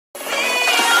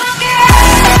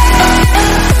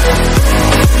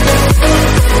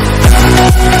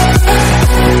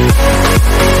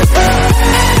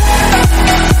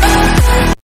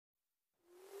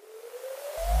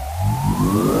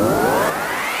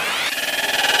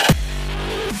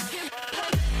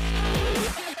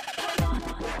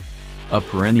a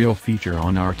perennial feature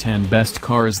on our 10 best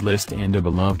cars list and a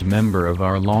beloved member of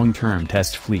our long-term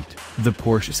test fleet. The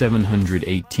Porsche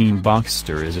 718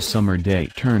 Boxster is a summer day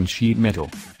turned sheet metal.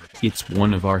 It's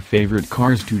one of our favorite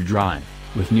cars to drive,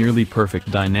 with nearly perfect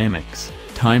dynamics,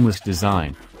 timeless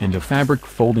design, and a fabric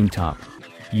folding top.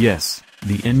 Yes,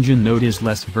 the engine note is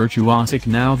less virtuosic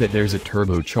now that there's a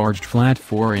turbocharged flat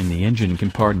 4 in the engine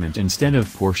compartment instead of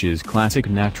Porsche's classic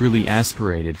naturally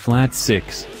aspirated flat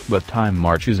 6, but time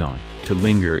marches on, to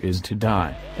linger is to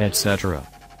die, etc.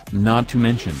 Not to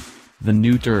mention, the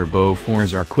new Turbo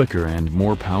 4s are quicker and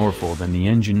more powerful than the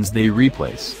engines they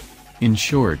replace. In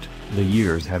short, the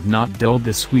years have not dulled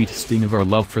the sweet sting of our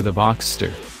love for the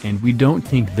Boxster, and we don't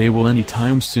think they will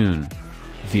anytime soon.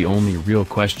 The only real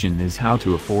question is how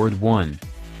to afford one.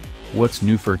 What's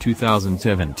new for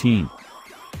 2017?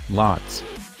 Lots.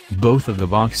 Both of the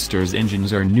Boxster's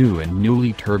engines are new and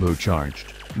newly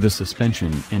turbocharged, the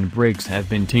suspension and brakes have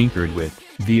been tinkered with,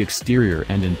 the exterior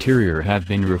and interior have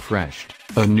been refreshed,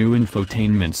 a new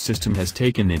infotainment system has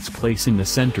taken its place in the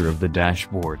center of the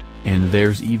dashboard, and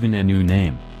there's even a new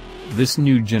name. This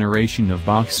new generation of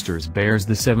Boxsters bears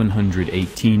the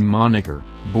 718 moniker,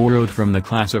 borrowed from the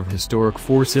class of historic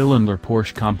four-cylinder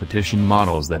Porsche competition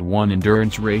models that won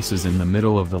endurance races in the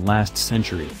middle of the last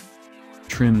century.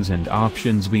 Trims and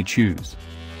options we choose.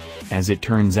 As it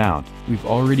turns out, we've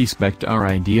already spec'd our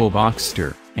ideal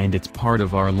Boxster, and it's part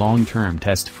of our long-term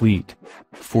test fleet.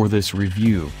 For this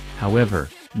review, however,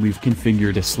 we've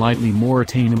configured a slightly more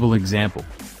attainable example.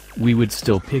 We would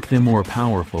still pick the more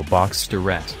powerful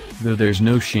Boxsterette, though there's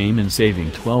no shame in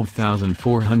saving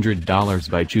 $12,400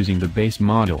 by choosing the base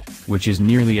model, which is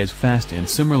nearly as fast and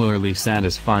similarly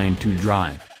satisfying to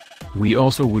drive. We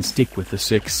also would stick with the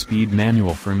 6-speed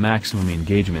manual for maximum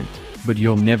engagement, but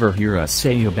you'll never hear us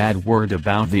say a bad word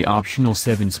about the optional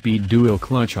 7-speed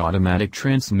dual-clutch automatic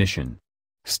transmission.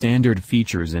 Standard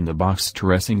features in the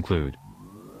Boxster S include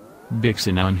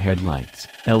Backsound headlights,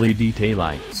 LED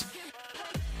taillights,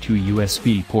 2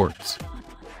 USB ports,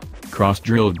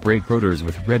 cross-drilled brake rotors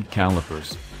with red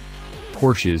calipers.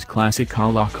 Porsche's classic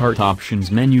à la carte options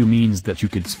menu means that you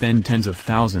could spend tens of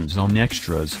thousands on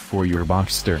extras for your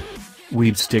Boxster.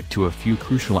 We'd stick to a few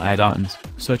crucial add-ons,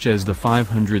 such as the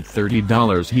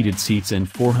 $530 heated seats and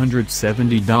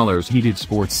 $470 heated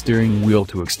sports steering wheel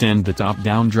to extend the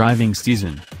top-down driving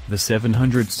season, the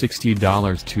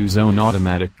 $760 two-zone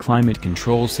automatic climate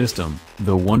control system,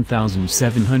 the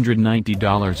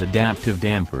 $1,790 adaptive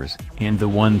dampers, and the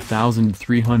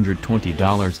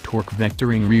 $1,320 torque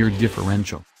vectoring rear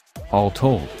differential. All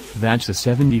told, that's a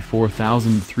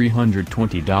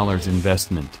 $74,320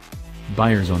 investment.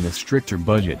 Buyers on the stricter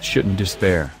budget shouldn't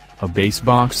despair, a base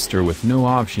Boxster with no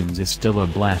options is still a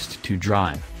blast to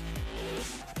drive.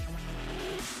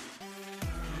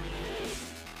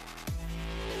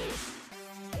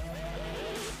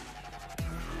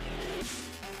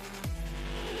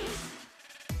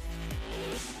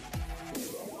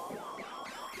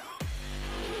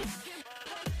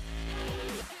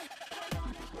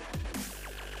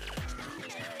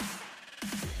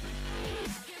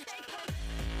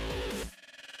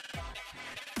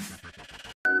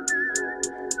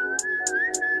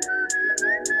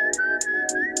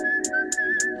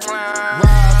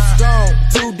 Rob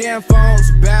Stone, 2 damn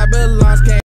phones, Babylon's came.